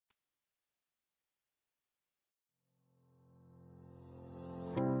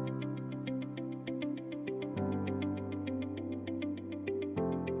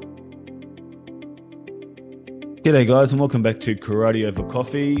G'day, guys, and welcome back to Karate Over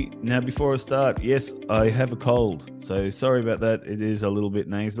Coffee. Now, before I start, yes, I have a cold, so sorry about that. It is a little bit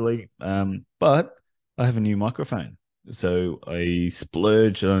nasally, but I have a new microphone, so I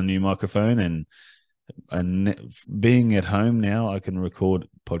splurged on a new microphone, and being at home now, I can record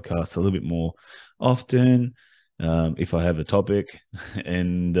podcasts a little bit more often if I have a topic,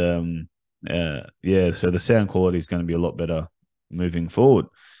 and yeah, so the sound quality is going to be a lot better moving forward.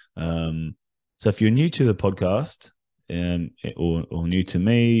 Um, so if you're new to the podcast, or new to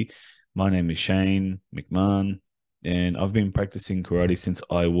me, my name is Shane McMahon, and I've been practicing karate since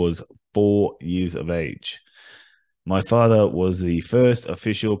I was 4 years of age. My father was the first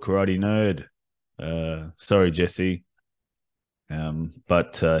official karate nerd. Sorry, Jesse.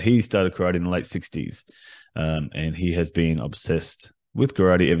 But he started karate in the late 60s, and he has been obsessed with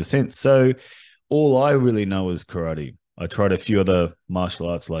karate ever since. So all I really know is karate. I tried a few other martial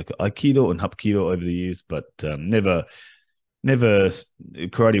arts like Aikido and Hapkido over the years, but never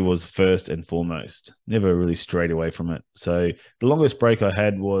karate was first and foremost. Never really strayed away from it. So the longest break I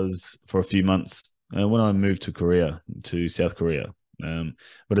had was for a few months when I moved to Korea, to South Korea.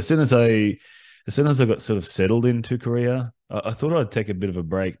 But as soon as I got sort of settled into Korea, I thought I'd take a bit of a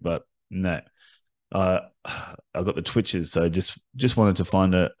break, but no, uh, I got the twitches, so just wanted to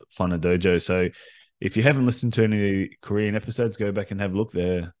find a dojo. So if you haven't listened to any Korean episodes, go back and have a look.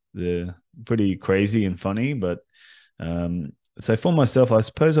 They're pretty crazy and funny, but so for myself, I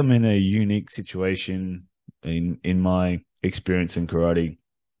suppose I'm in a unique situation in my experience in karate.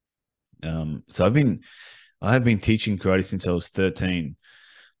 So I have been teaching karate since I was 13.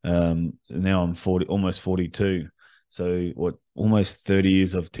 Now I'm 40, almost 42. So what, almost 30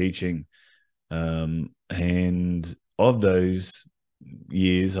 years of teaching. And of those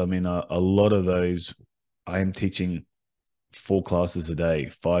years, I mean, a lot of those I am teaching 4 classes a day,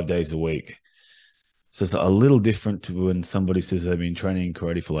 5 days a week. So it's a little different to when somebody says they've been training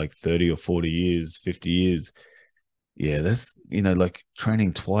karate for like 30 or 40 years, 50 years. Yeah, that's, like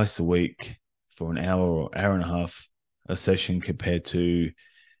training twice a week for an hour or hour and a half a session compared to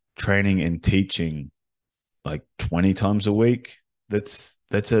training and teaching like 20 times a week. It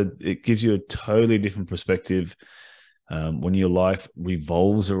gives you a totally different perspective when your life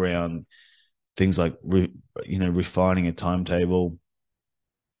revolves around things like refining a timetable,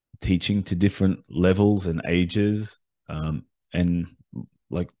 teaching to different levels and ages, and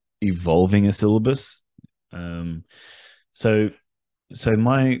like evolving a syllabus. Um, so so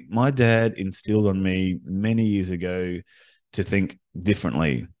my dad instilled on me many years ago to think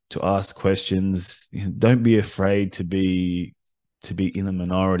differently, to ask questions. Don't be afraid to be in the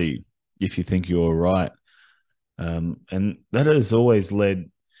minority if you think you're right. And that has always led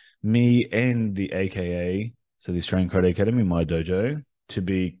me and the AKA, so the Australian Karate Academy, my dojo, to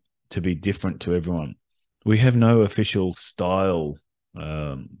be different to everyone. We have no official style,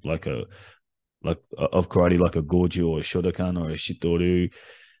 of karate, like a Goju or a Shotokan or a Shitoru.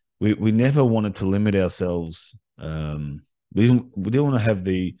 We never wanted to limit ourselves. We didn't want to have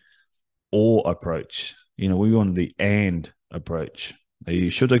the or approach. We wanted the and approach. A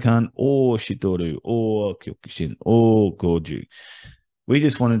Shotokan or Shitoru or Kyokushin or Goju. We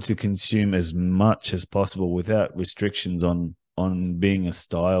just wanted to consume as much as possible without restrictions on being a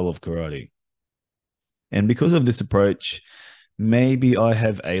style of karate. And because of this approach, maybe I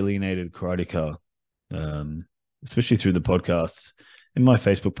have alienated karateka, um, especially through the podcasts, in my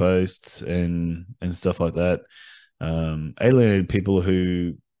Facebook posts and stuff like that. Alienated people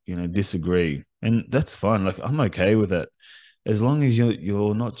who disagree, and that's fine. Like, I'm okay with it, as long as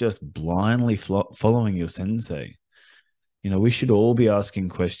you're not just blindly following your sensei. We should all be asking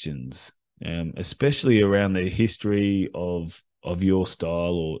questions, especially around the history of your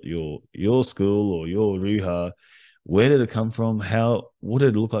style or your school or your ruha. Where did it come from? What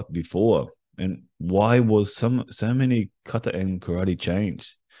did it look like before? And why was so many kata and karate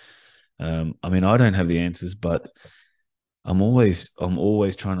changed? I mean, I don't have the answers, but I'm always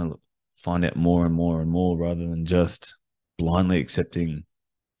trying to find out more and more and more rather than just blindly accepting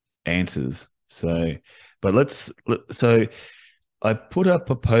answers. So I put up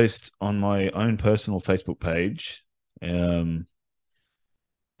a post on my own personal Facebook page, um,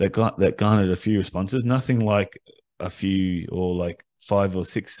 that garnered a few responses. Nothing like a few, or like 5 or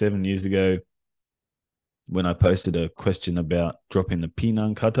 6, 7 years ago when I posted a question about dropping the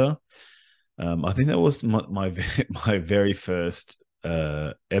Pinan kata. I think that was my very first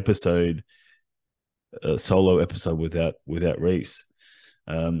episode, solo episode without Reese.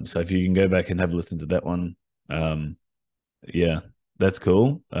 So if you can go back and have a listen to that one, yeah, that's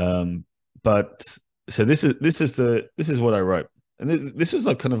cool. But so this is what I wrote, and this is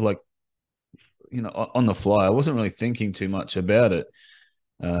like kind of like on the fly. I wasn't really thinking too much about it.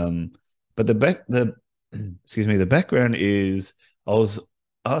 Um, but the excuse me, the background is I was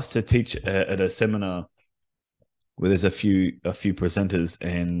asked to teach at a seminar where there's a few presenters,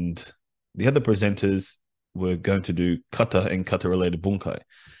 and the other presenters were going to do kata and kata related bunkai.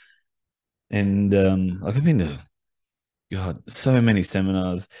 And I've been to God so many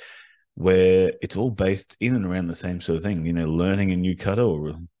seminars where it's all based in and around the same sort of thing. Learning a new kata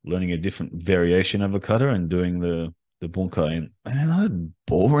or learning a different variation of a kata and doing the bunkai. And man, that's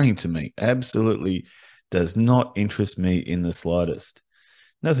boring to me. Absolutely does not interest me in the slightest.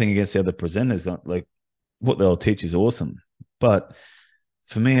 Nothing against the other presenters. Like what they'll teach is awesome, but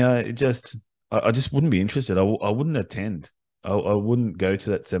for me, I just wouldn't be interested. I wouldn't attend. I wouldn't go to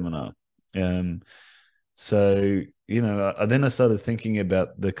that seminar. Um, so then I started thinking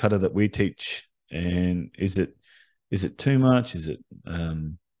about the kata that we teach, and is it too much? Is it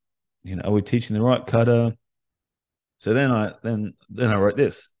are we teaching the right kata? So then I wrote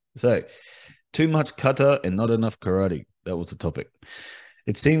this. So too much kata and not enough karate. That was the topic.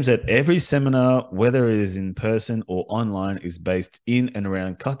 It seems that every seminar, whether it is in person or online, is based in and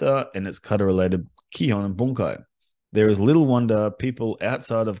around kata and its kata-related kihon and bunkai. There is little wonder people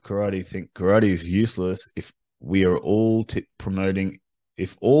outside of karate think karate is useless if all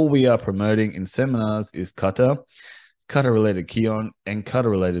we are promoting in seminars is kata, kata-related kihon, and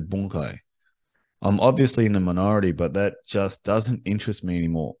kata-related bunkai. I'm obviously in the minority, but that just doesn't interest me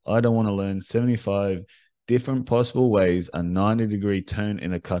anymore. I don't want to learn 75 different possible ways a 90-degree turn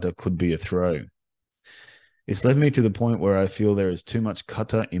in a kata could be a throw. It's led me to the point where I feel there is too much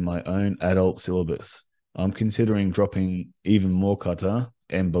kata in my own adult syllabus. I'm considering dropping even more kata,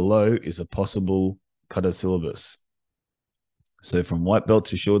 and below is a possible kata syllabus. So from white belt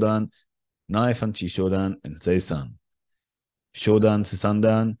to shodan, nai fanchi shodan, and seisan. Shodan to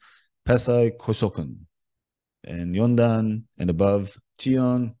sandan, pasai koshokan. And yondan and above,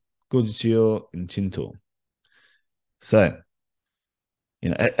 chion, gojuchio, and chinto. So,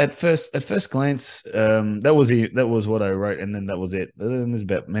 at first glance, that was what I wrote, and then that was it. Then there's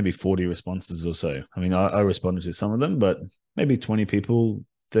about maybe 40 responses or so. I mean, I responded to some of them, but maybe 20 people,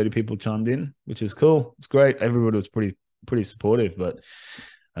 30 people chimed in, which is cool. It's great. Everybody was pretty supportive. But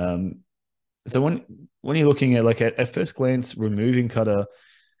so when you're looking at at first glance, removing kata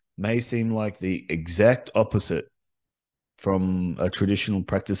may seem like the exact opposite from a traditional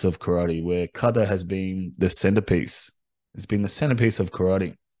practice of karate, where kata has been the centerpiece. It's been the centerpiece of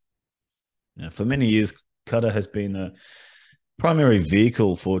karate. Now, for many years, kata has been the primary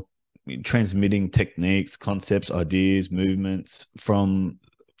vehicle for transmitting techniques, concepts, ideas, movements from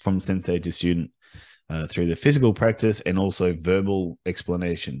sensei to student through the physical practice and also verbal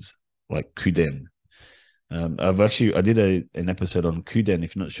explanations like kuden. I did an episode on kuden.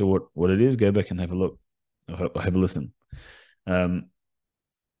 If you're not sure what it is, go back and have a look. Or have a listen.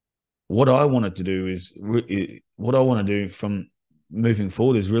 What I wanted to do is what I want to do from moving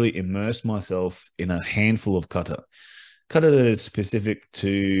forward is really immerse myself in a handful of kata that is specific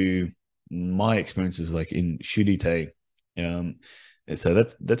to my experiences, like in shurite. So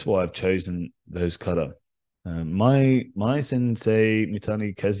that's why I've chosen those kata. My sensei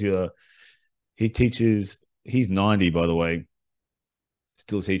Mitani Kazuya, he teaches. He's 90, by the way,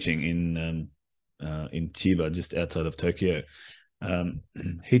 still teaching in Chiba, just outside of Tokyo.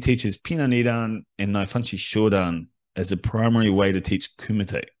 He teaches Pina Nidan and Naifanchi Shodan as a primary way to teach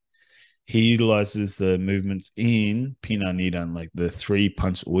Kumite. He utilizes the movements in Pina Nidan, like the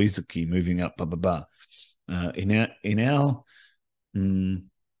 3-punch oizuki, moving up, in our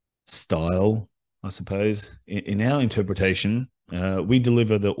style, I suppose, in our interpretation, we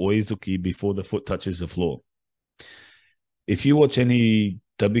deliver the oizuki before the foot touches the floor. If you watch any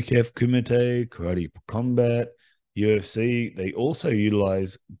WKF Kumite, Karate Combat, UFC, they also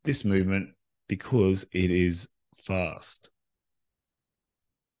utilize this movement because it is fast.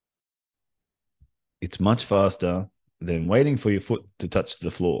 It's much faster than waiting for your foot to touch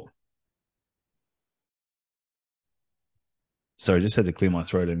the floor. Sorry, I just had to clear my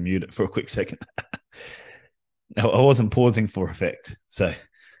throat and mute it for a quick second. I wasn't pausing for effect. So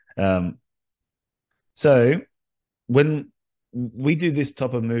when we do this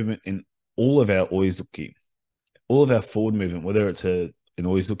type of movement in all of our oizuki, all of our forward movement, whether it's an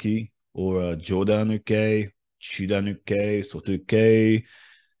oizuki or a jodanuke, chudanuke, sotuke,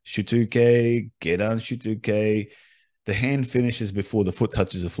 shutuke, gedan shutuke, the hand finishes before the foot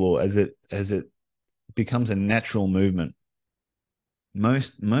touches the floor as it becomes a natural movement.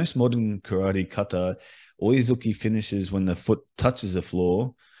 Most modern karate kata, oizuki finishes when the foot touches the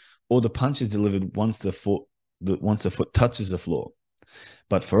floor, or the punch is delivered once the foot touches the floor.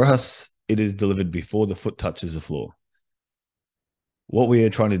 But for us, it is delivered before the foot touches the floor. What we are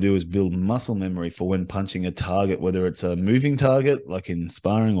trying to do is build muscle memory for when punching a target, whether it's a moving target like in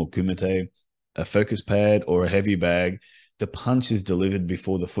sparring or kumite, a focus pad or a heavy bag. The punch is delivered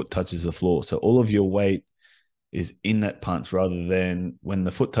before the foot touches the floor. So all of your weight is in that punch rather than when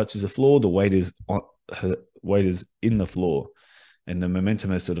the foot touches the floor, the weight is in the floor and the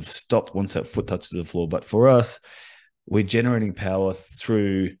momentum has sort of stopped once that foot touches the floor. But for us, we're generating power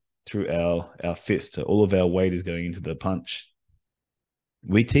through our fist. So all of our weight is going into the punch.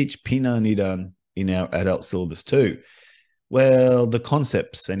 We teach Pina Nidan in our adult syllabus too. Well, the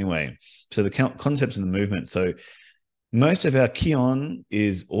concepts anyway. So the concepts and the movement. So most of our Kion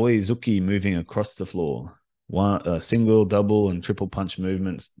is Oizuki moving across the floor. Single, double, and triple punch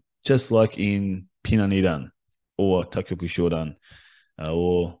movements, just like in Pina Nidan or Takyoku Shodan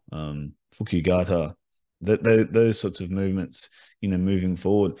or Fukigata. Those sorts of movements, moving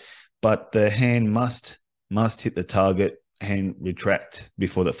forward. But the hand must hit the target, hand retract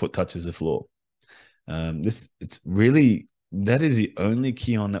before the foot touches the floor. That is the only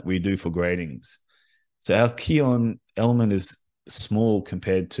Kion that we do for gradings. So our Kion element is small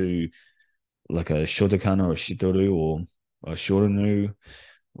compared to like a Shotokan or a Shitoru or a Shorinu.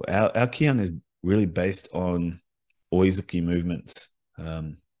 Our Kion is really based on Oizuki movements.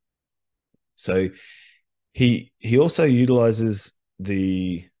 So he also utilizes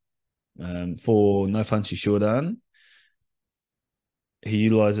the for No Fanshi Shodan. He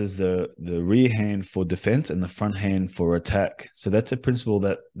utilizes the rear hand for defense and the front hand for attack. So that's a principle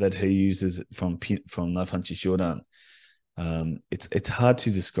that he uses from No Fanshi Shodan. It's hard to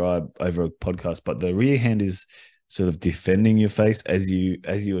describe over a podcast, but the rear hand is sort of defending your face as you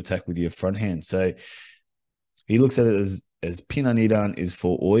attack with your front hand. So he looks at it as Pina Nidan is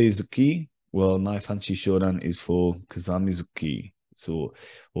for Oizuki, while No Fanshi Shodan is for Kazamizuki, so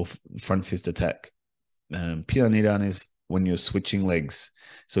or front fist attack. Pina Nidan is when you're switching legs,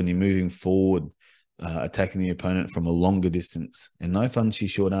 so when you're moving forward, attacking the opponent from a longer distance. And No Fanshi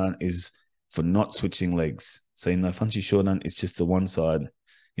Shodan is for not switching legs. So in No Fanshi Shodan, it's just the one side,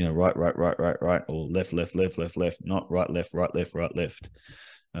 right, or left, not right, left.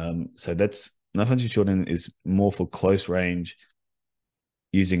 So that's No Fanshi Shodan is more for close range,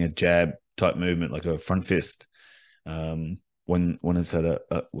 using a jab type movement like a front fist. When it's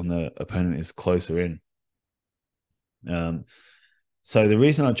when the opponent is closer in. So the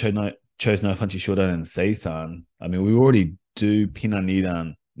reason I chose No Fanshi Shodan and Seisan, I mean, we already do Pina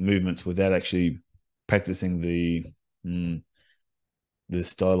Nidan movements without actually practicing the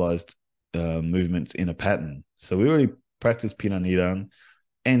stylized movements in a pattern. So we already practice Pina Nidan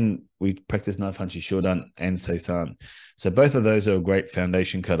and we practice No Fanshi Shodan and Seisan. So both of those are a great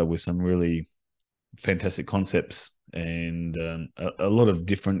foundation kata with some really fantastic concepts and a lot of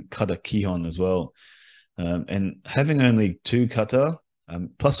different kata kihon as well. And having only 2 kata,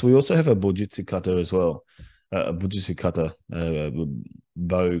 plus we also have a bojutsu kata as well, a bojutsu kata,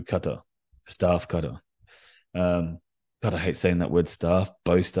 bow kata, staff kata. God, I hate saying that word staff,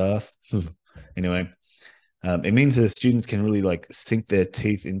 bow staff. Anyway, it means the students can really like sink their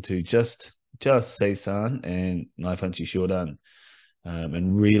teeth into just Seisan and No Fanshi Shodan,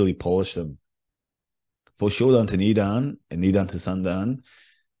 and really polish them. For Shodan to Nidan and Nidan to Sandan,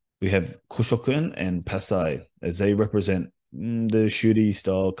 we have Koshokun and Pasai, as they represent the shuri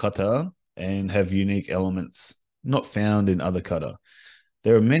style kata and have unique elements not found in other kata.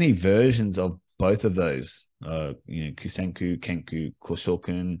 There are many versions of both of those. Kusenku, Kenku,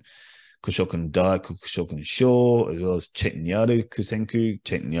 Koshokun Dai, Koshokun Sho, as well as Chetinyaru Kusenku,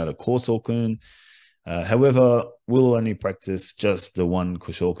 Chetinyaru Kosokun. However, we'll only practice just the one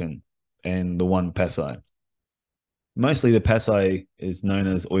Koshokun and the one Pasai. Mostly the Pasai is known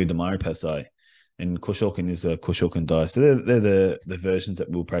as Oidamari Pasai, and Koshokan is a Koshokan Dai. So they're the versions that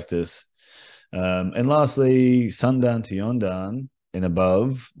we'll practice. And lastly, Sandan to Yondan and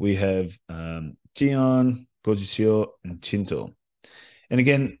above, we have Jion, Gojishio, and Chinto. And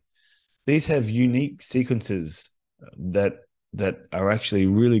again, these have unique sequences that are actually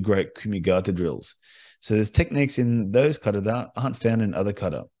really great kumigata drills. So there's techniques in those kata that aren't found in other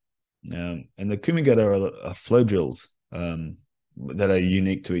kata. And the kumigata are flow drills that are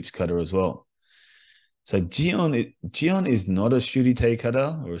unique to each kata as well. So Jion is not a shuri-te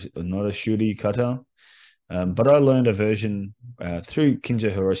kata or not a shuri kata, but I learned a version through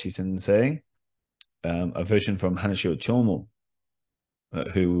Kinja Hiroshi Sensei, a version from Hanashiro Chomo,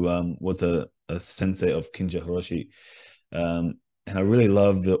 who was a sensei of Kinja Hiroshi. And I really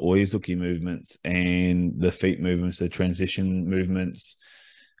love the Oizuki movements and the feet movements, the transition movements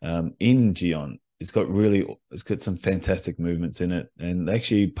in Jion. it's got some fantastic movements in it, and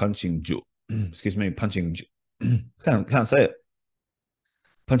actually excuse me, can't say it,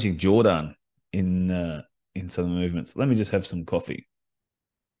 punching Jordan in some movements. Let me just have some coffee.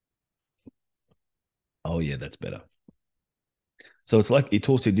 Oh yeah, that's better. So it's like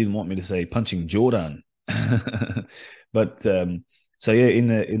Itosu didn't want me to say punching Jordan, but so yeah, in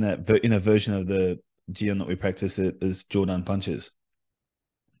a version of the Jion that we practice, it is Jordan punches.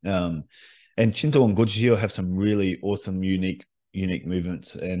 Um, and Shinto and Goju have some really awesome, unique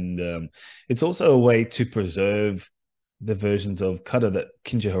movements, and it's also a way to preserve the versions of kata that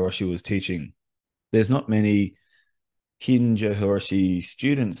Kinja Hiroshi was teaching. There's not many Kinja Hiroshi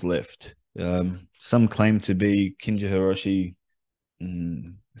students left. Some claim to be Kinja Hiroshi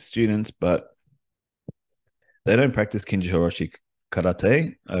students, but they don't practice Kinja Hiroshi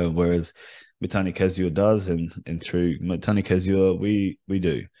karate, whereas Mitani Kazuya does, and through Mitani Kazuya we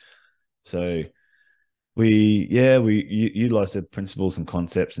do. So we utilize the principles and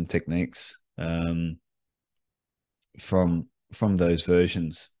concepts and techniques from those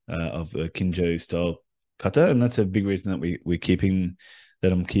versions of the Kinjo style kata, and that's a big reason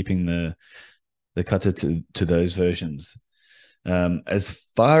that I'm keeping the kata to those versions. As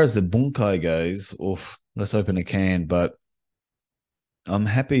far as the bunkai goes, oof, let's open a can. But I'm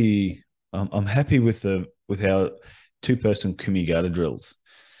happy. I'm happy with our 2-person kumigata drills,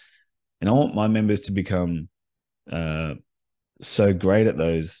 and I want my members to become so great at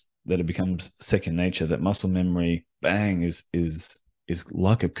those that it becomes second nature. That muscle memory, bang, is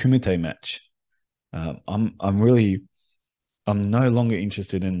like a kumite match. I'm no longer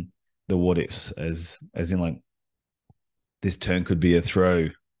interested in the what ifs, as in like this turn could be a throw,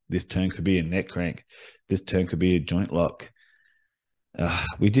 this turn could be a neck crank, this turn could be a joint lock.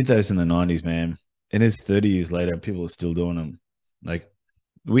 We did those in the 90s, man. And it's 30 years later, people are still doing them. Like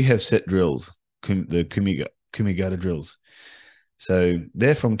we have set drills, the kumigata drills. So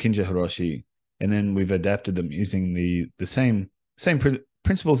they're from Kinja Hiroshi, and then we've adapted them using the same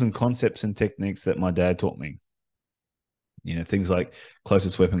principles and concepts and techniques that my dad taught me. You know, things like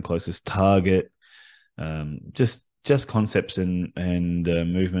closest weapon, closest target, just concepts and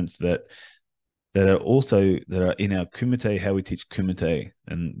movements that are in our kumite, how we teach kumite,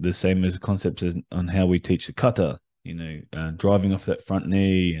 and the same as concepts on how we teach the kata. You know, driving off that front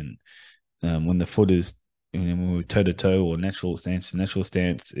knee, and when the foot is, when we're toe to toe or natural stance to natural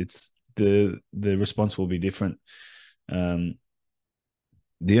stance, it's the response will be different. Um,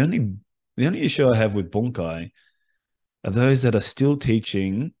 the only issue I have with bunkai are those that are still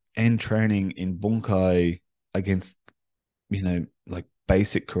teaching and training in bunkai against, like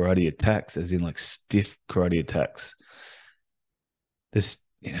basic karate attacks, as in like stiff karate attacks. This,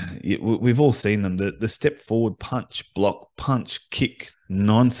 we've all seen them. The step forward punch, block, punch, kick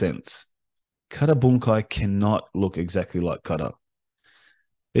nonsense. Kata bunkai cannot look exactly like kata.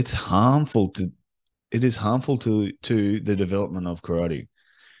 It's harmful to it is harmful to the development of karate.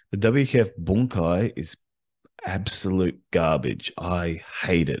 The WKF bunkai is absolute garbage. I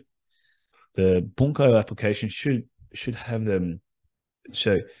hate it. The bunkai application should have them.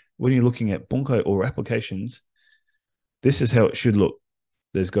 So when you're looking at bunkai or applications, this is how it should look.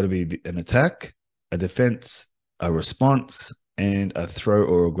 There's got to be an attack, a defense, a response, and a throw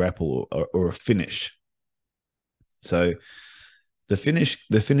or a grapple or a finish. So the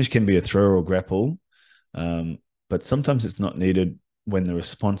finish can be a throw or grapple, but sometimes it's not needed when the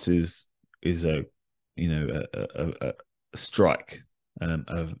response is a a strike,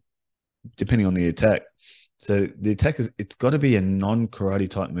 depending on the attack. So the attack it's got to be a non-karate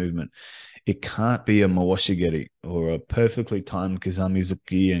type movement. It can't be a mawashigeri or a perfectly timed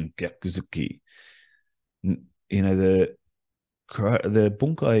kizamizuki and gyakuzuki. You know, the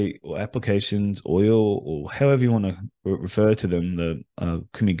bunkai or applications, oil, or however you want to refer to them, the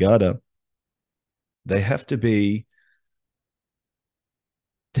kumigata, they have to be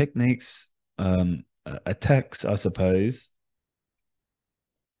techniques, attacks, I suppose,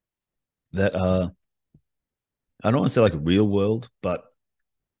 that are, I don't want to say like real world, but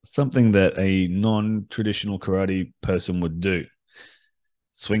something that a non-traditional karate person would do.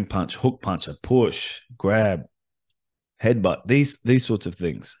 Swing punch, hook punch, a push, grab, headbutt, these sorts of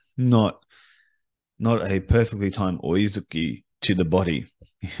things. Not a perfectly timed oizuki to the body,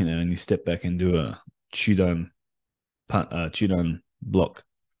 and you step back and do a chudan chudan block.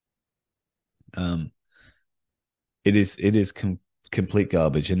 It is complete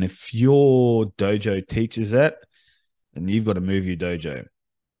garbage, and if your dojo teaches that, then you've got to move your dojo.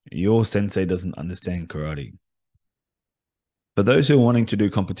 Your sensei doesn't understand karate. For those who are wanting to do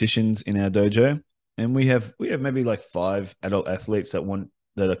competitions in our dojo, and we have maybe like 5 adult athletes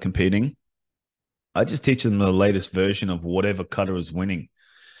that are competing. I just teach them the latest version of whatever kata is winning.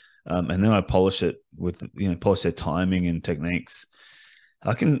 And then I polish it with, polish their timing and techniques.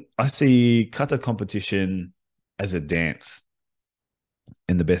 I see kata competition as a dance,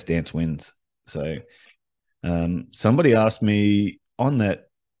 and the best dance wins. So somebody asked me on that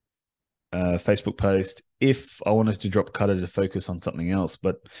Facebook post if I wanted to drop kata to focus on something else,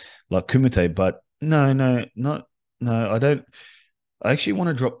 but like kumite. But no, I don't. I actually want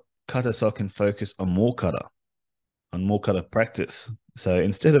to drop kata so I can focus on more kata practice. So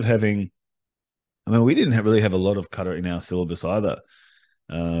instead of having, I mean, we didn't really have a lot of kata in our syllabus either.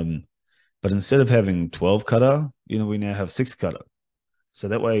 But instead of having 12 kata, we now have 6 kata. So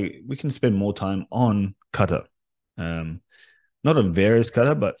that way we can spend more time on kata. Not on various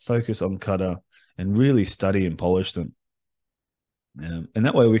kata, but focus on kata and really study and polish them. And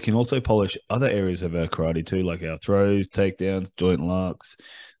that way we can also polish other areas of our karate too, like our throws, takedowns, joint locks,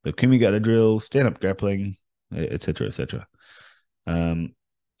 the kumigata drills, stand-up grappling, etc., etc.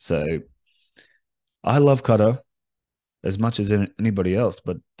 So I love kata as much as anybody else,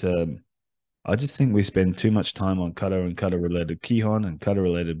 but I just think we spend too much time on kata and kata-related kihon and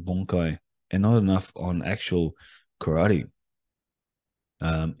kata-related bunkai and not enough on actual karate.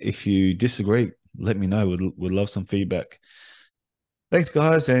 If you disagree, let me know. We'd love some feedback. Thanks,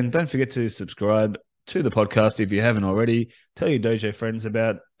 guys, and don't forget to subscribe to the podcast if you haven't already. Tell your dojo friends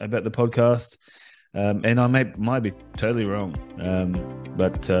about the podcast. And I might be totally wrong,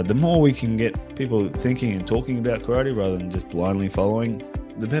 but the more we can get people thinking and talking about karate rather than just blindly following,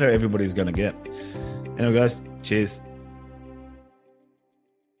 the better everybody's going to get. Anyway, guys, cheers.